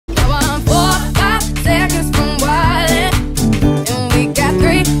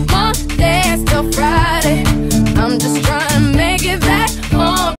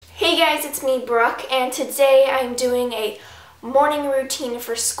morning routine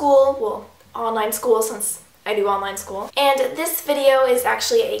for school, well, online school since I do online school. And this video is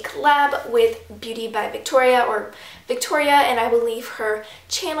actually a collab with Beauty by Victoria, or Victoria, and I will leave her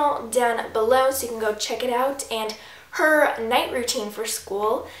channel down below so you can go check it out, and her night routine for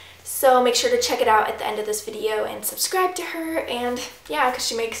school. So make sure to check it out at the end of this video and subscribe to her, and yeah, because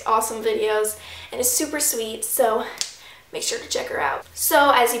she makes awesome videos and is super sweet, so make sure to check her out.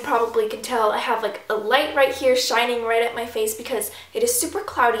 So as you probably can tell, I have like a light right here shining right at my face because it is super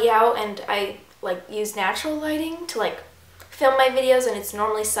cloudy out, and I like use natural lighting to like film my videos, and it's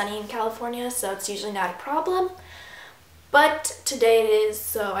normally sunny in California, so it's usually not a problem. But today it is,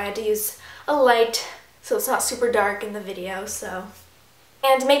 so I had to use a light so it's not super dark in the video. So,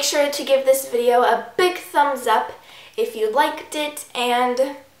 and make sure to give this video a big thumbs up if you liked it,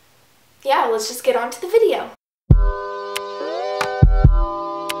 and yeah, let's just get on to the video.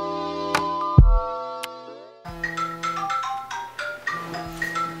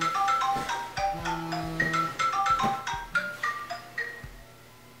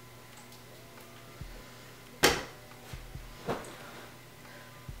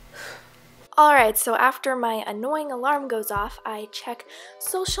 Alright, so after my annoying alarm goes off, I check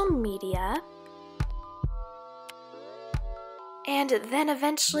social media. And then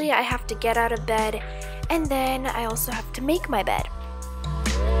eventually I have to get out of bed, and then I also have to make my bed.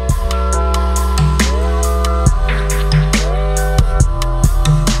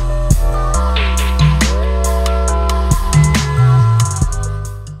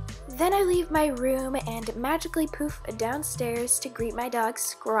 Then I leave my room and magically poof downstairs to greet my dog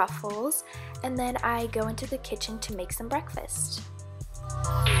Scruffles, and then I go into the kitchen to make some breakfast.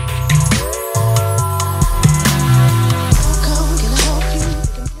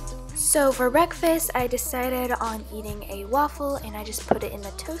 So for breakfast, I decided on eating a waffle, and I just put it in the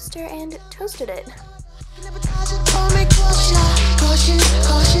toaster and toasted it.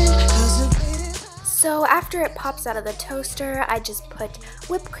 So after it pops out of the toaster, I just put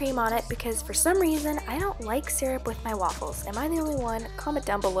whipped cream on it because for some reason I don't like syrup with my waffles. Am I the only one? Comment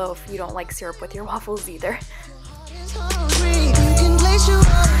down below if you don't like syrup with your waffles either.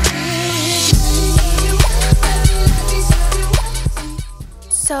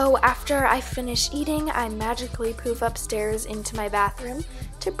 So after I finish eating, I magically poof upstairs into my bathroom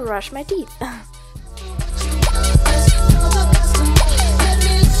to brush my teeth.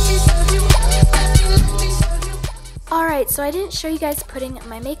 Alright, so I didn't show you guys putting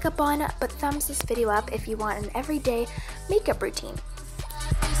my makeup on, but thumbs this video up if you want an everyday makeup routine.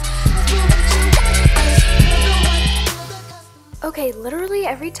 Okay, literally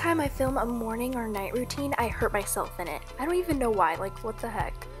every time I film a morning or night routine, I hurt myself in it. I don't even know why, like what the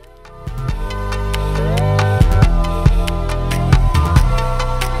heck.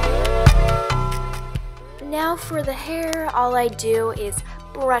 Now for the hair, all I do is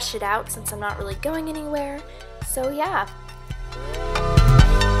brush it out since I'm not really going anywhere. So yeah.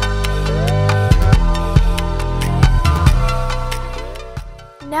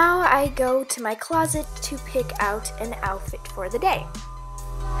 Now I go to my closet to pick out an outfit for the day.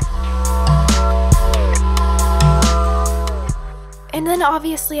 And then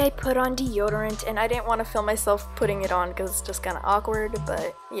obviously I put on deodorant, and I didn't want to film myself putting it on because it's just kind of awkward,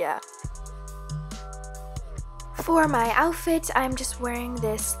 but yeah. For my outfit, I'm just wearing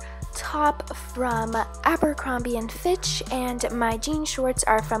this top from Abercrombie & Fitch, and my jean shorts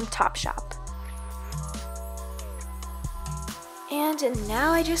are from Topshop. And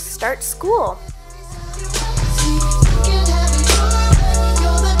now I just start school.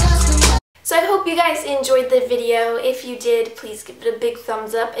 So I hope you guys enjoyed the video. If you did, please give it a big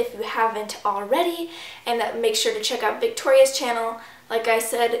thumbs up if you haven't already, and make sure to check out Victoria's channel. Like I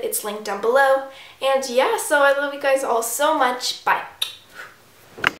said, it's linked down below. And yeah, so I love you guys all so much. Bye.